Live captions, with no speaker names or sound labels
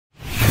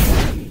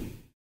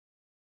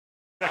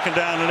Second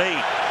down and 8.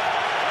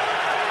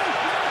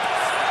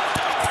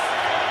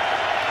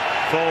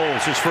 Foles,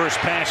 his first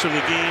pass of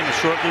the game, a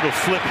short little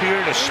flip here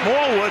to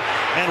Smallwood,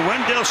 and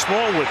Wendell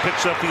Smallwood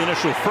picks up the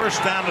initial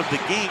first down of the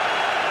game.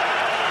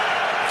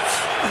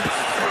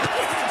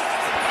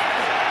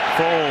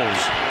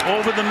 Foles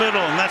over the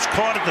middle, and that's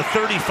caught at the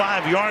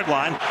 35-yard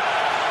line.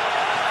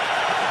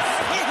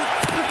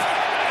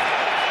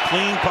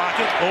 Clean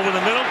pocket over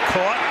the middle,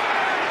 caught,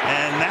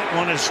 and that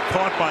one is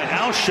caught by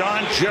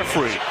Alshon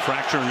Jeffrey.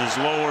 Fracture in his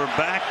lower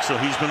back, so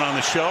he's been on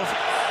the shelf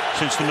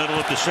since the middle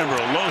of December.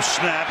 A low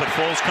snap, but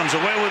Foles comes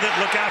away with it.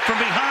 Look out from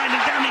behind,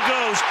 and down he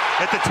goes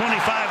at the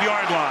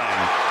 25-yard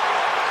line.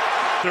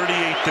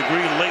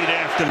 38-degree late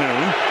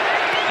afternoon,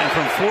 and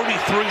from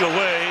 43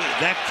 away,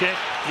 that kick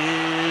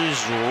is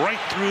right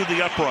through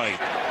the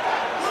upright.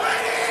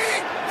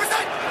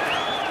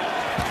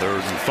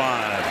 3rd and 5.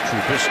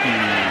 Trubisky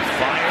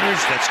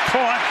fires. That's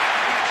caught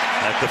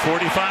at the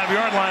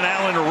 45-yard line.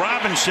 Allen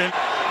Robinson.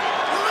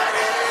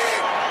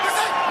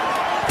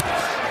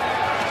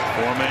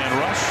 Four-man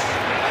rush.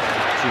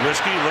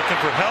 Trubisky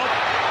looking for help,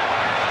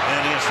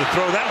 and he has to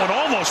throw that one,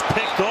 almost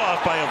picked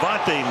off by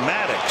Avonte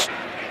Maddox.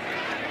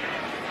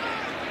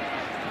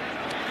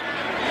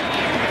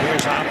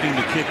 Bears opting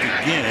to kick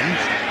again,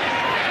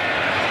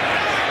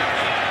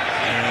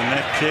 and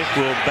that kick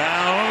will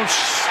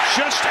bounce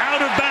just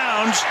out of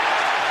bounds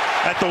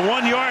at the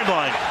 1-yard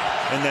line.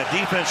 And that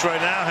defense right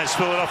now has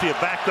Philadelphia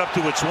backed up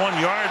to its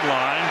 1-yard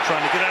line,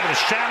 trying to get out of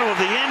the shadow of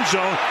the end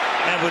zone.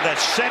 And with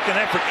that second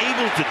effort,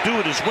 able to do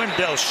it is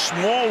Wendell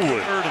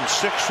Smallwood. 3rd and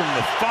 6 from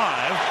the 5.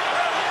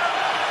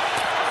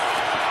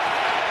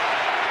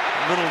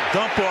 Little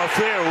dump off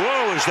there.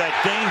 Whoa, is that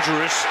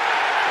dangerous?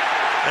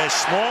 As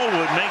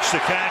Smallwood makes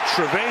the catch,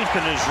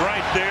 Trevathan is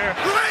right there.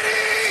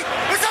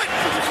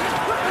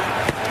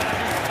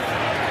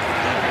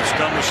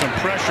 Done with some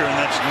pressure, and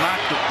that's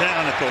knocked it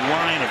down at the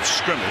line of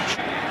scrimmage.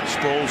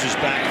 Sproles is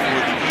back for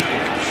the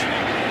Eagles.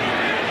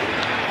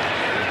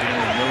 Again,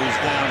 a nose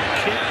down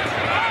kick.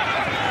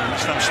 And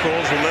this time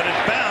Sproles will let it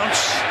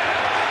bounce,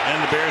 and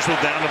the Bears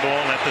will down the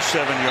ball at the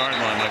 7-yard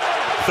line.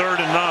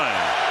 3rd and 9.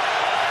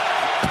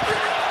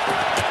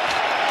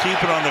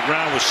 Keep it on the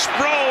ground with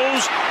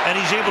Sproles, and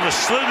he's able to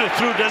slither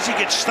through. Does he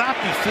get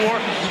stopped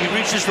before he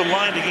reaches the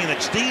line again?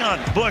 It's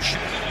Deion Bush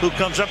who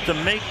comes up to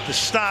make the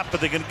stop, but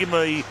they're going to give him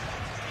a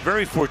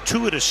very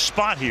fortuitous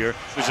spot here.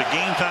 It was a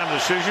game-time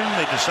decision.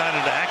 They decided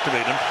to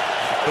activate him,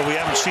 but we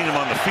haven't seen him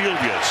on the field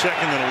yet.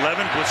 2nd and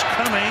 11. Blitz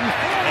coming,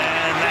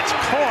 and that's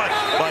caught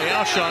by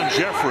Alshon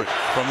Jeffrey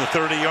from the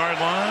 30-yard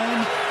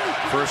line.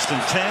 1st and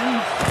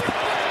 10.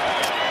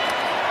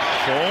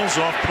 Foles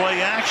off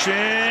play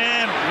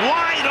action,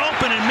 wide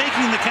open, and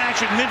making the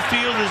catch at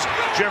midfield as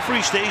Jeffrey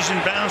stays in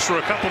bounds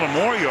for a couple of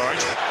more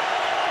yards.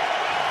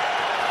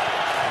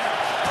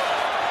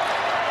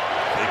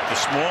 Take the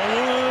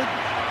Smallwood.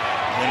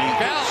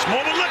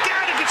 Smallwood, look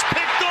out, it gets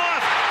picked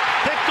off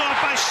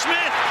by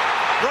Smith.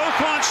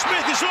 Roquan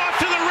Smith is off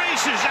to the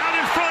races, out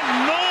in front.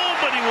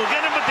 Nobody will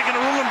get him, but they're going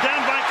to rule him down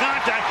by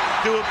contact.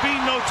 There will be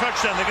no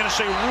touchdown. They're going to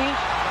say rule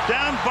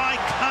down by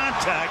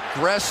contact.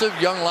 Aggressive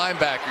young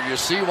linebacker. You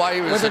see why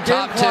he was a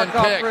top 10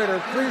 pick.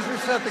 Please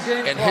reset the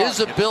game and clock. His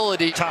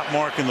ability. Top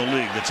mark in the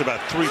league. That's about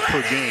 3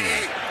 per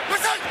game.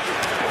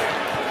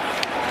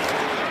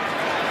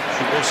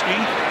 Trubisky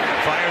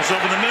fires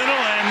over the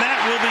middle, and that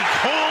will be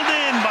called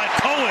in by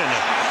Cohen.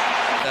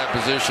 That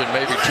position,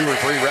 maybe 2 or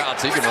 3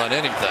 routes, he can run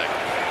anything.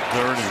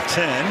 3rd and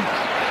 10.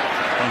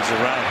 Runs the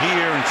route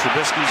here, and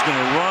Trubisky's going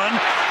to run.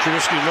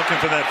 Trubisky looking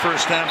for that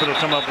first down, but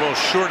he'll come up well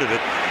short of it,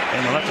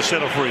 and he'll have to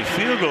settle for a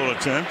field goal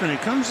attempt, and he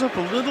comes up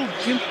a little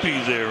gimpy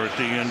there at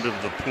the end of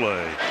the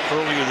play.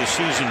 Earlier this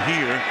season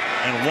here,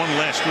 and one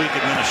last week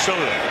at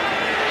Minnesota.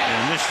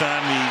 And this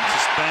time he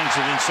just bangs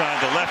it inside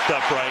the left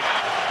upright.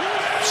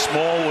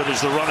 Smallwood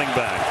is the running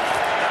back.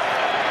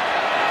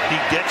 He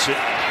gets it.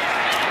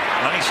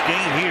 Nice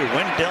game here.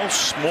 Wendell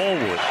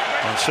Smallwood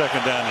on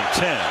 2nd down and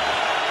 10.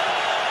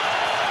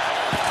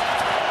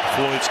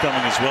 Floyd's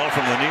coming as well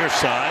from the near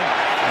side.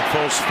 And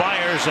Foles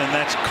fires, and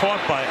that's caught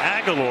by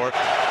Aguilar.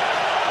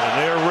 And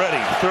they're ready.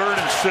 3rd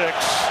and 6.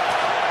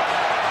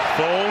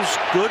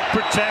 Foles, good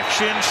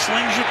protection,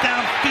 slings it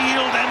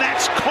downfield, and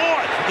that's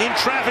caught in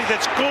traffic.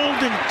 That's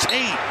Golden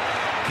Tate.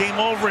 Came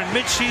over in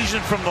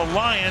midseason from the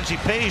Lions. He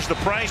pays the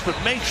price, but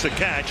makes the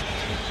catch.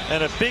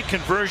 And a big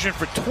conversion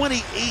for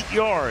 28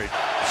 yards.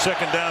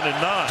 2nd down and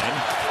 9.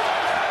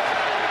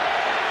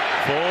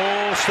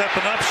 Foles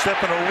stepping up,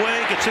 stepping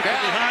away, gets hit from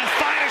behind,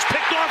 fires,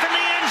 picked off in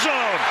the end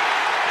zone.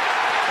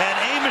 And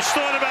Amos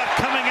thought about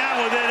coming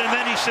out with it, and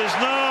then he says,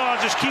 no,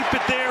 I'll just keep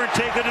it there and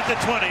take it at the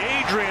 20.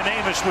 Adrian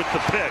Amos with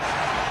the pick.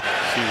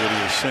 See what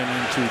he is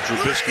sending to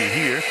Trubisky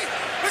here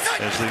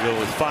as they go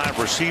with 5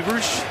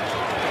 receivers.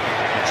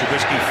 And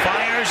Trubisky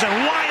fires, and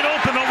wide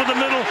open over the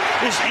middle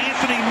is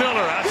Anthony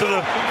Miller. Out to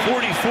the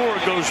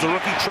 44 goes the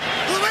rookie.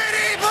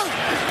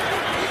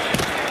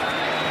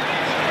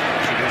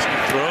 Trubisky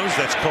throws,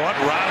 that's caught.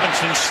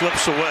 Robinson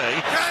slips away.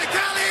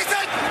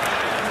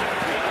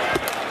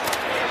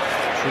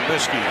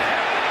 Trubisky.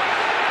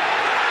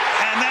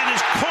 And that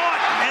is caught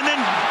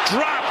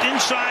dropped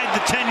inside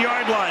the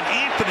 10-yard line.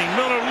 Anthony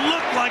Miller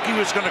looked like he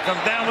was going to come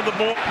down with the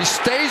ball. He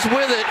stays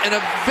with it and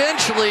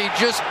eventually,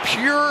 just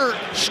pure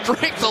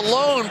strength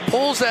alone,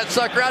 pulls that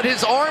sucker out.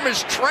 His arm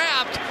is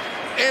trapped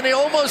and he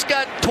almost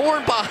got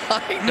torn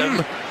behind him.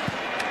 1,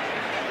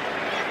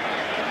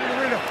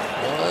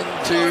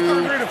 2,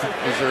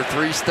 is there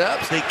 3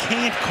 steps? They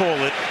can't call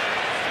it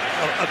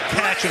a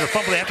catch and a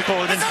fumble. They have to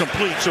call it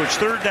incomplete. So it's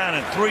 3rd down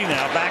and 3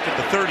 now, back at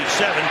the 37,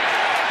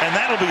 and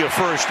that'll be a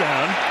first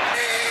down.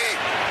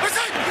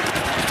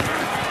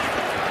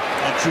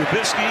 And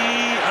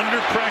Trubisky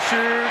under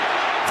pressure,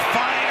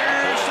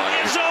 fires to the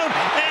end zone,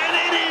 and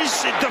it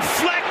is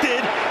deflected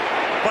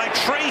by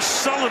Trace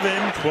Sullivan.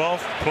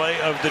 12th play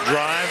of the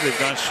drive. They've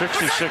gone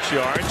 66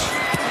 yards.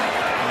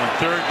 On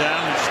 3rd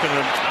down, it's going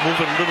to move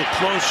it a little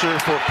closer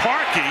for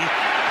Parkey.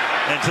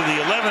 And to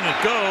the 11 it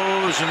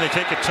goes, and they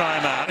take a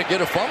timeout. To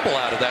get a fumble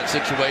out of that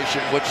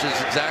situation, which is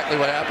exactly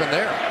what happened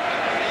there.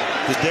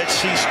 The Dead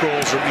Sea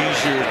Scrolls are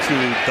easier to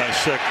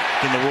dissect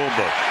than the rule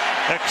book.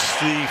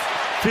 The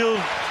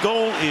field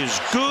goal is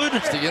good.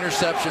 It's the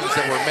interceptions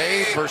that were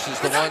made versus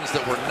the ones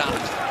that were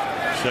not.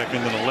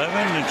 2nd and 11,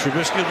 and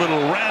Trubisky, a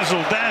little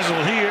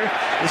razzle-dazzle here.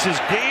 This is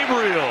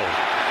Gabriel,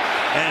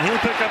 and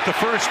he'll pick up the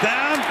first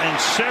down and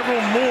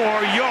several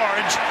more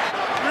yards.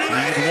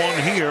 Need one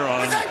here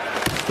on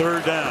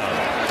 3rd down.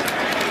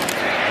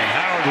 And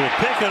Howard will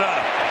pick it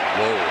up.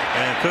 Whoa.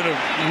 And could have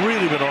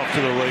really been off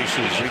to the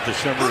races.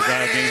 December, a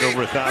guy gained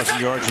over 1,000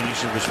 yards in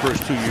each of his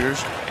first 2 years.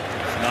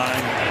 9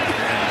 and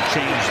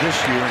change this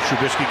year, and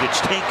Trubisky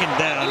gets taken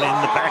down in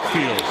the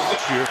backfield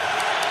this year,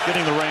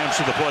 getting the Rams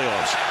to the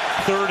playoffs.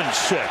 3rd and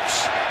 6.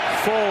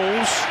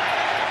 Foles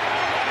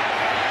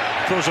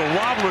throws a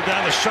wobbler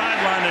down the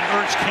sideline, and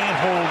Ertz can't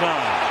hold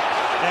on.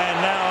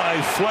 And now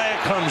a flag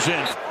comes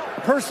in.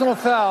 Personal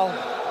foul,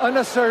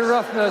 unnecessary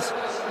roughness,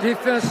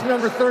 defense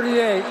number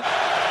 38.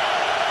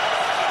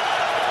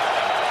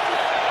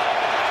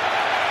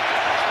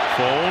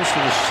 Foles to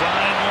the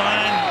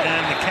sideline,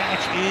 and the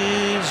catch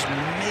is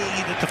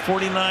made at the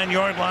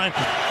 49-yard line.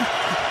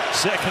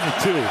 2nd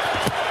and 2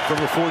 from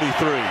the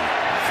 43.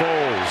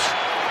 Foles.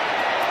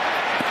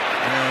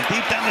 And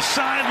deep down the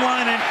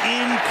sideline and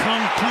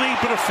incomplete,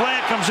 but a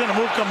flag comes in.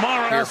 Amul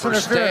Kamara Here for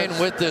staying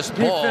with this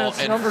ball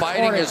and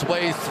fighting his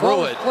way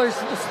through it.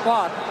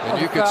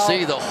 And you can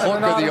see the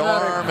hook of the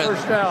arm. And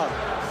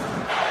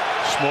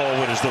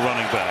Smallwood is the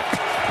running back.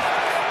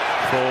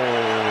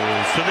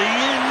 Foles to the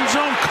end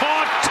zone,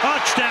 caught,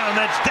 touchdown.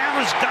 That's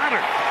Dallas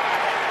Goedert,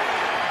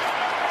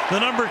 the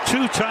number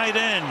 2 tight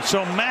end.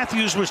 So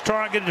Matthews was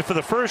targeted for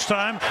the first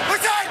time.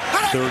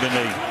 3rd and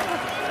 8.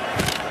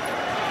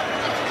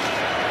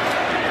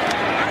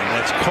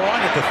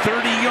 Caught at the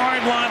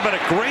 30-yard line, but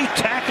a great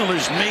tackle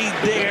is made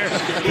there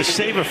to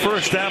save a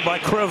first down by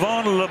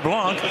Crevon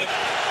LeBlanc.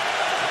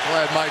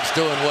 Glad Mike's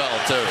doing well,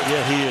 too.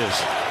 Yeah, he is.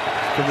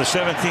 From the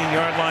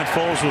 17-yard line,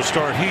 Foles will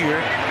start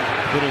here.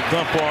 Little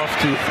dump off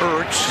to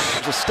Ertz.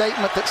 There's a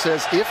statement that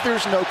says if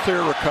there's no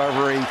clear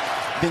recovery,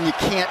 then you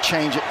can't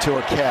change it to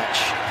a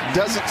catch.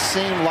 Doesn't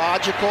seem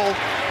logical,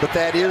 but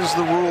that is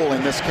the rule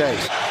in this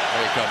case.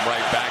 They come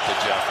right back to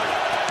Jeffrey.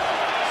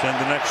 Send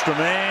an extra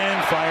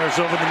man, fires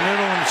over the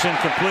middle, and it's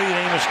incomplete.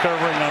 Amos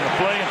covering on the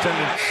play,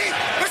 intended.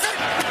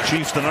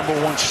 Chiefs, the number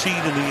 1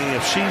 seed in the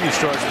AFC. We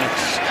start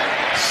next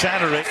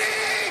Saturday.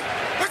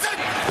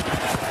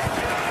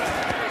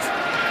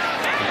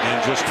 And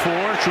just 4.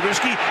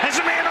 Trubisky has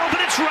a man open.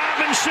 It's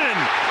Robinson.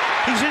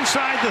 He's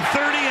inside the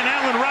 30, and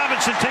Allen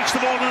Robinson takes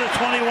the ball to the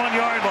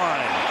 21-yard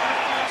line.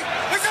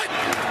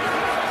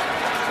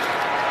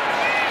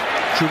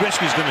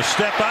 Trubisky's going to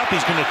step up.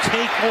 He's going to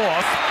take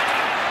off.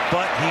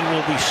 But he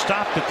will be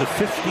stopped at the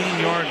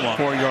 15-yard line.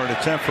 4-yard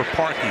attempt for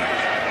Parkey.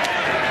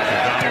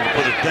 O'Donnell will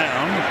put it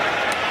down.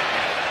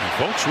 And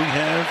folks, we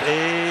have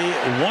a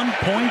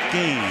 1-point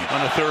game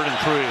on a 3rd and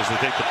 3 as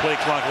they take the play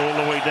clock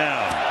all the way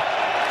down.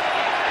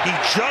 He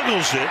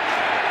juggles it,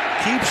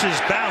 keeps his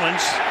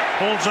balance,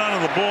 holds on to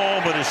the ball,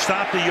 but is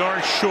stopped a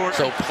yard short.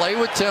 So play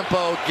with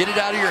tempo, get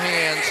it out of your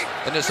hands,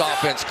 and this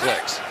offense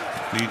clicks.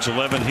 Needs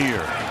 11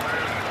 here.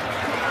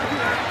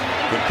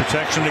 Good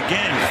protection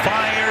again.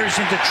 Fires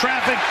into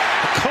traffic.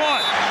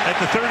 Caught at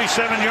the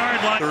 37-yard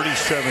line.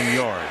 37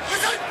 yards.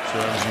 So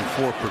averaging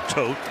 4 per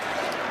tote.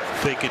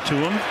 Fake it to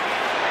him.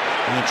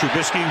 And then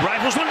Trubisky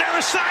rifles one down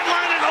the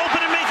sideline, and open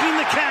and making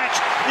the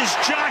catch is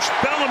Josh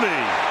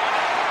Bellamy.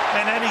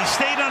 And had he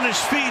stayed on his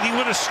feet, he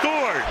would have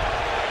scored.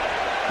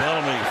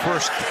 Bellamy,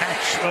 first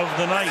catch of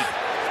the night.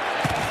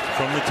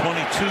 From the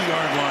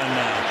 22-yard line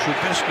now.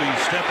 Trubisky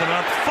stepping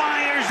up.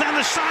 Fires down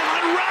the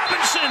sideline.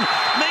 Robinson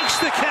makes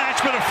the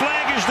catch, but a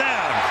flag is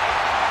down.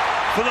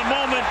 For the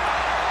moment,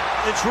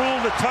 it's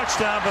ruled a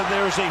touchdown, but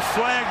there's a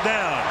flag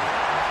down.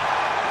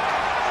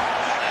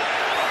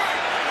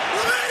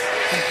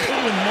 And go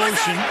in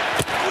motion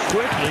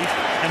quickly,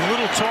 and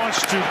little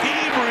toss to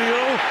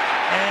Gabriel,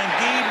 and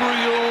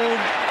Gabriel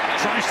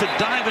tries to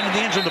dive into the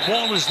end zone. The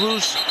ball is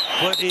loose,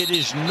 but it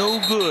is no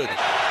good.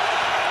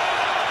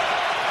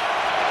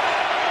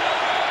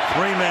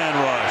 3-man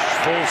rush.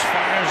 Foles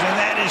fires, and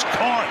that is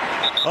caught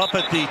up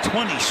at the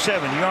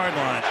 27-yard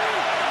line.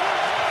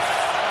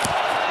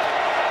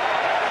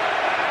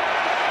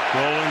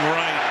 Rolling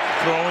right,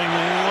 throwing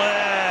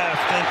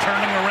left, and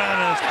turning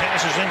around, and his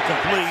pass is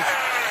incomplete.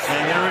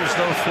 And there is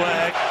no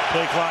flag.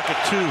 Play clock at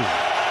 2.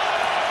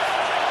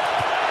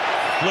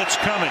 Blitz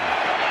coming,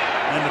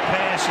 and the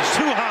pass is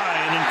too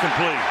high and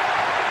incomplete.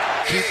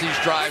 Keep these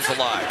drives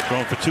alive.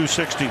 Going for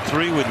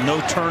 263 with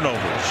no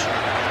turnovers.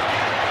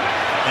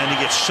 And he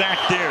gets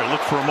sacked there. Look,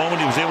 for a moment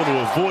he was able to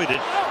avoid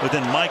it, but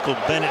then Michael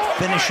Bennett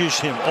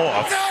finishes him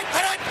off.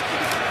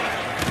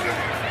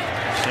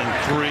 Send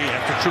 3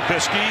 after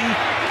Trubisky.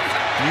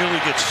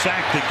 Nearly gets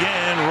sacked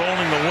again,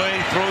 rolling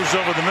away, throws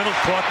over the middle,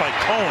 caught by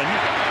Cohen.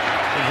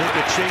 And he'll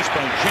get chased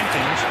by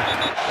Jenkins.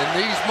 In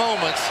these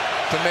moments,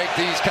 to make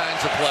these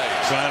kinds of plays.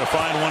 Trying to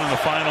find one in the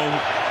final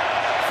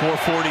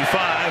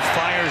 4:45.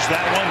 Fires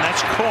that one.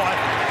 That's caught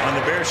on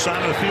the Bears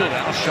side of the field.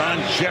 Alshon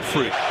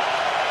Jeffrey.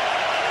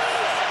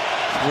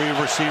 3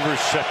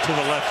 receivers set to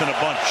the left in a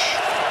bunch.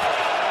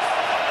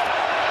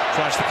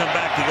 Tries to come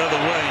back the other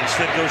way.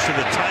 Instead goes to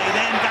the tight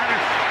end. Got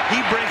it. He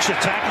breaks a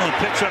tackle and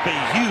picks up a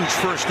huge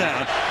first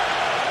down.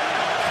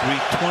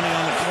 3:20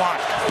 on the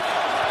clock.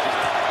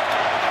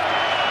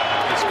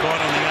 It's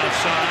caught on the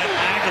outside.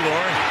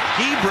 Aguilar,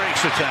 he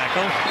breaks a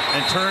tackle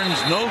and turns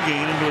no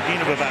gain into a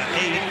gain of about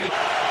 8.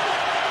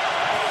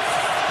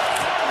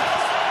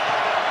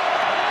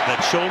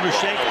 That shoulder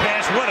shake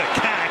pass. What a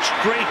catch.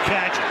 Great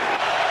catch.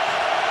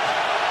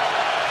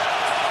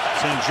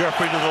 Send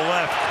Jeffrey to the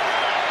left.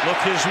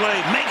 Look his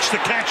way. Makes the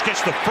catch.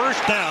 Gets the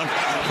first down.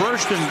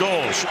 First and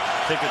goals.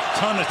 Take a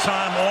ton of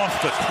time off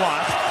the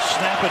clock.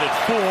 Snap it at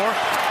 4.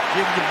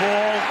 Give the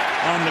ball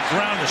on the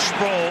ground to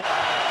Sproul.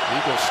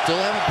 Eagles still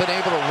haven't been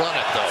able to run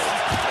it, though.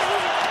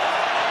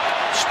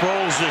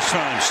 Sproles this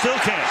time. Still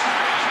can't.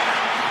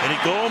 Eddie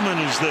Goldman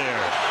is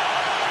there.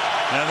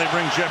 Now they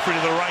bring Jeffrey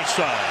to the right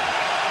side.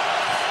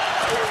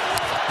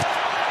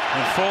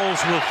 And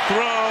Foles will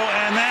throw,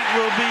 and that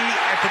will be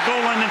at the goal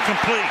line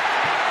incomplete.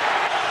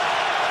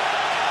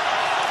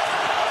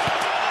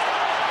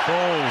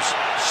 Foles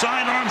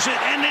sidearms it,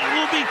 and it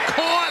will be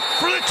caught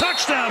for the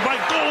touchdown by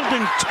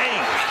Golden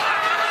Tate.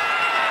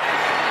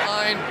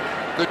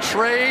 The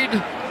trade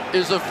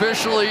is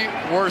officially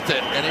worth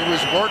it, and he was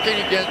working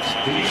against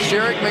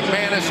Sherrick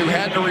McManus, who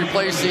had to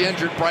replace the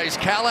injured Bryce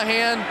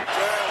Callahan.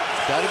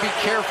 Got to be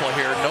careful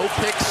here. No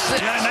pick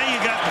 6. Yeah, now you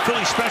got the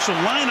Philly special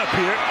lineup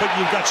here, but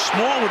you've got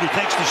Smallwood who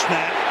takes the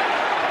snap,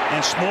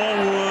 and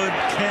Smallwood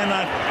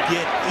cannot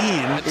get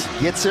in. It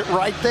gets it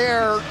right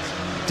there.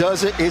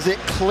 Does it? Is it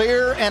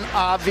clear and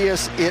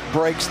obvious it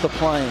breaks the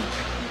plane?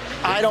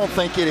 I don't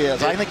think it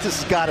is. I think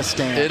this has got to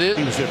stand. It is.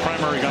 He was their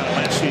primary guy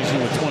last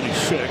season with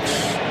 26.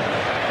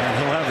 And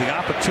he'll have the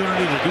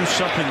opportunity to do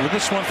something with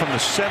this one from the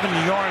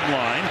 7-yard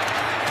line.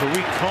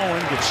 Tariq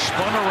Cohen gets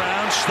spun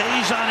around,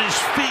 stays on his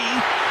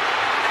feet,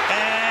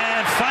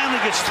 and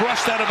finally gets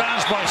thrust out of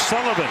bounds by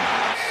Sullivan.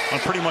 On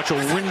pretty much a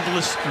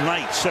windless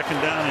night,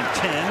 2nd down and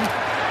 10.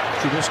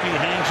 Trubisky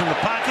hangs in the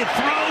pocket,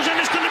 throws, and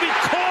it's going to be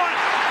caught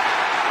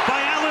by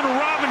Allen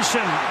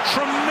Robinson.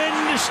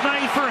 Tremendous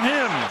night for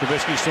him.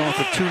 Trubisky's throwing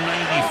for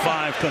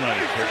 295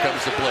 tonight. Here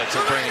comes the blitz.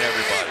 I'm bringing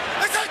everybody.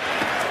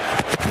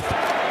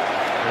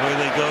 Away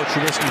they go.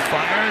 Trubisky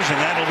fires, and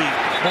that'll be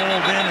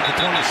hauled in at the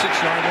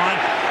 26-yard line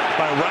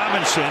by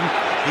Robinson.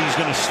 He's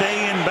going to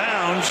stay in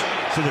bounds,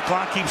 so the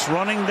clock keeps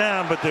running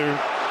down, but they're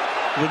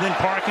within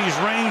Parkey's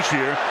range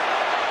here.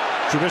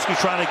 Trubisky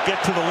trying to get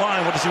to the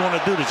line. What does he want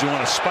to do? Does he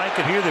want to spike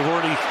it here? They've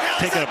already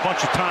taken a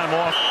bunch of time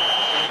off.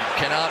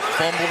 Cannot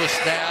fumble the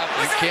snap.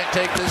 You can't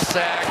take this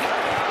sack.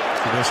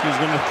 Trubisky's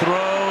going to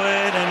throw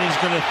it, and he's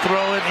going to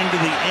throw it into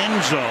the end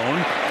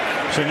zone.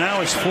 So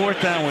now it's 4th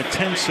down with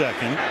 10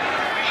 seconds.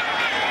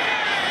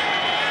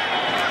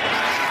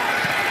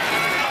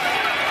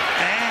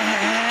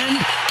 And,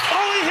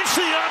 oh, he hits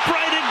the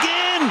upright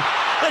again.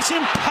 That's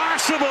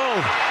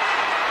impossible.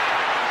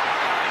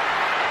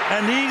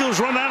 And the Eagles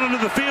run out onto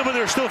the field, but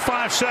there's still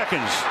 5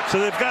 seconds. So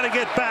they've got to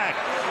get back.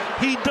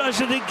 He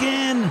does it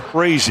again.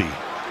 Crazy.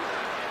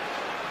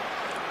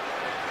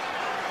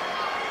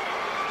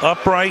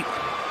 Upright.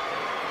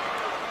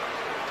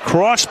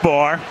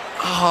 Crossbar.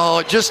 Oh,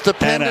 it just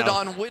depended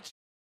on which.